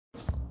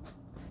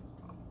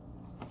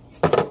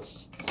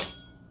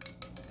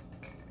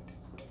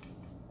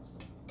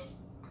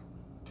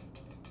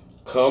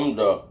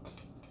kumduck.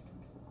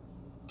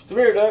 Come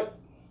here, duck.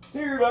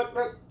 Here, duck,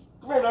 duck.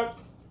 Come here, duck.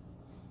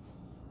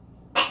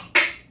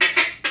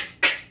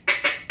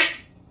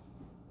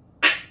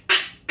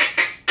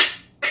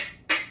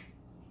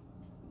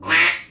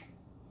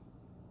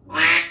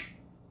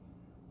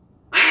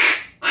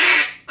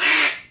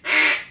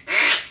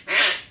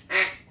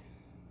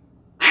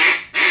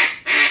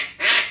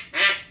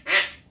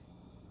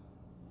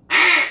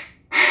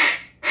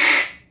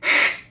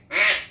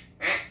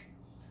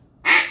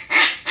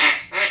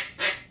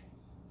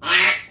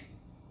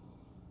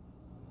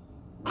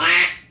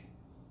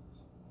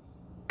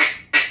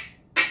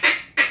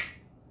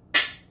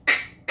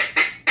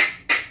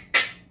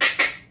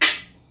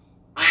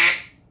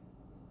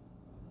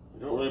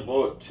 Don't really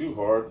blow it too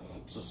hard.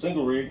 It's a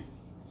single reed.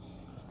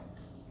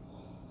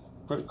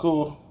 Pretty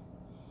cool.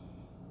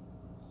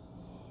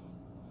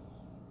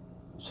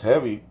 It's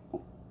heavy,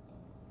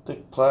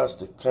 thick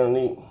plastic, kind of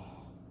neat.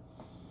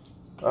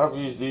 I've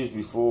used these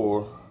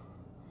before.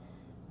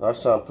 I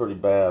sound pretty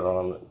bad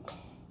on it.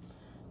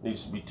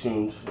 Needs to be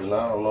tuned, and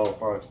I don't know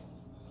if I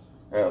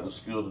have the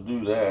skill to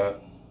do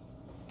that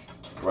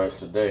right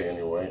today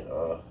anyway.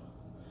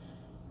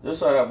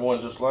 This I have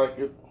one just like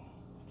it.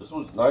 This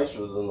one's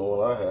nicer than the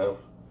one I have.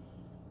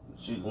 You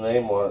can see the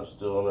name on it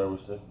still and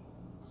everything.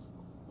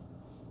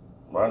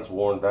 Mine's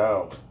worn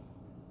down.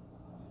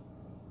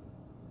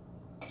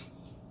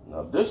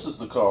 Now this is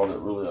the call that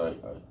really I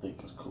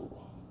think is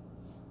cool.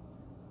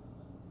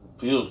 It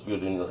feels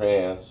good in your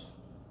hands.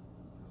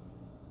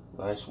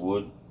 Nice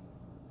wood.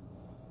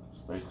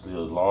 It's basically a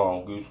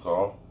long goose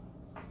call.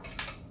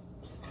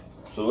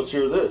 So let's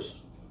hear this.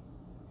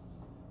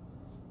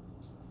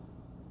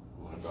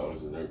 My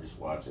dog's in there just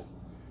watching.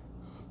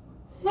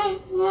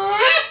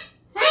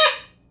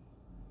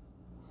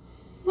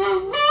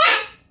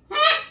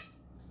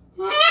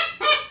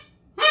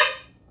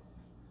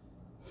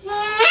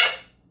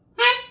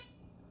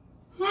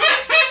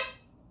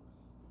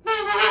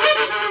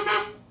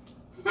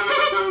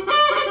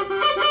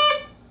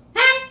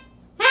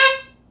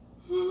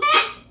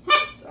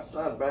 That's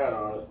not bad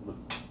on it, but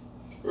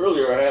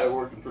earlier I had it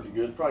working pretty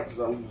good, probably because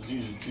I'm just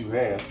using two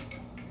hands.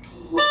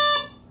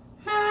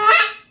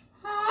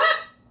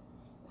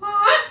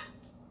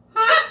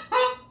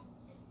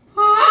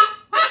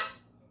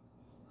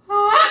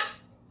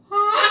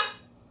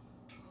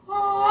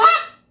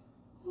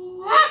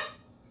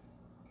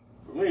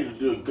 To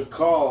do a good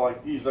call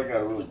like these, I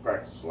gotta really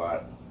practice a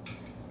lot.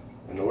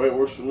 And the way it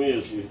works for me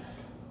is you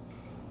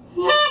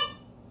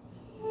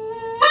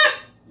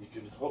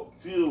can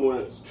feel when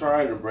it's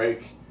trying to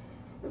break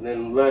and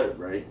then let it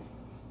break.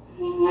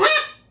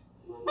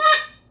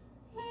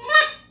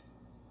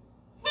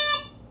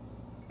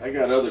 I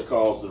got other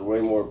calls that are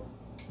way more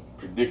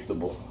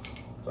predictable.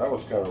 That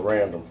was kind of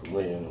random for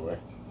me anyway.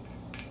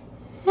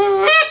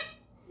 It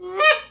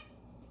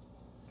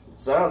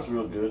sounds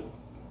real good.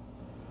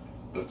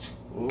 But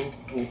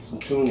needs some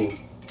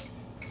tuning.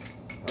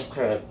 I'm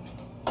kind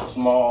of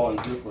small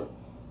and different.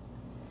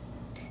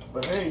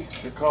 But hey,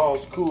 the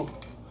call's cool.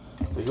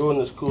 They go in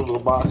this cool little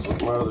box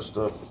with my other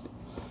stuff.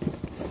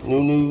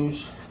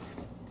 News.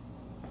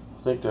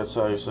 I think that's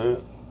how you say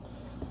it.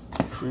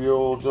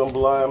 Creole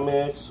jambalaya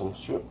mix, some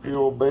shrimp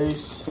Creole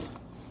base,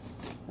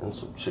 and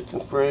some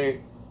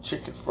crispy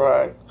chicken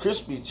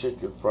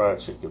fried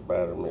chicken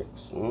batter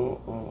mix.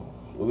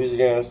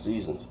 Louisiana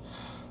seasons.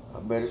 I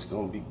bet it's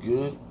gonna be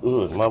good.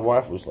 Ugh, my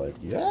wife was like,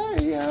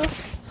 yeah.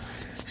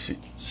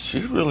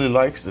 She really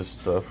likes this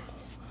stuff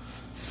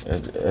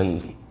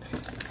and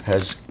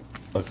has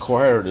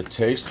acquired a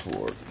taste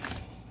for it.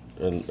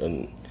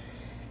 And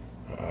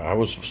I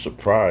was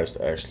surprised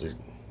actually,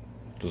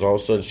 because all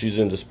of a sudden she's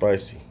into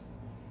spicy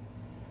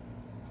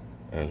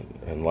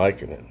and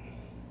liking it.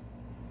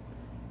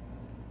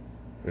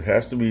 It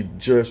has to be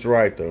just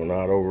right though,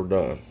 not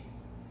overdone.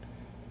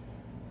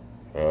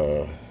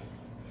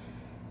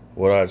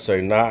 What I'd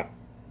say not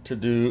to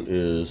do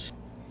is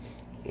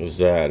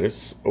that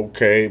it's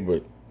okay,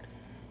 but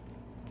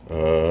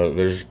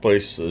there's a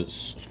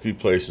few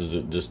places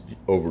that just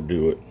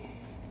overdo it.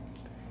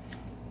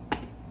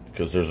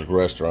 Because there's a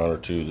restaurant or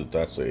two they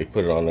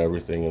put it on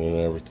everything and in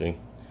everything.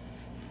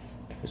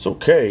 It's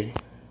okay,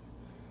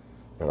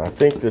 but I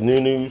think the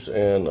news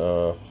and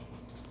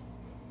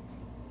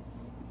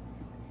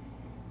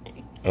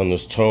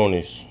this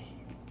Tony's,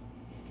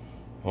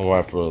 my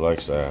wife really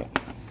likes that.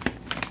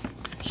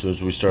 As soon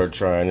as we started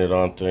trying it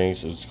on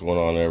things, it's going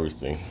on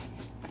everything.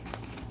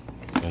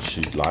 And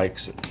she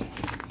likes it.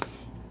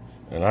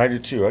 And I do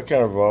too. I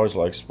kind of always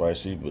liked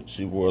spicy, but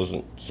she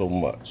wasn't so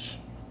much.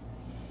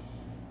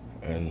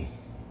 And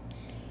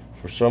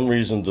for some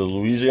reason, the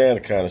Louisiana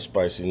kind of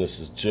spiciness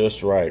is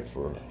just right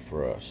for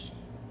us.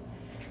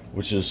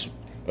 Which is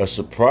a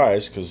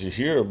surprise, because you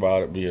hear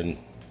about it being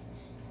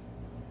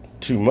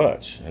too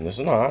much. And it's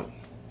not.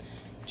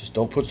 Just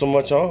don't put so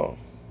much on.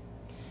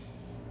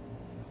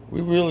 We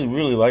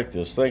really like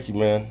this. Thank you,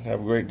 man. Have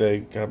a great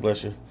day. God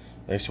bless you.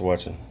 Thanks for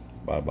watching.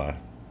 Bye-bye.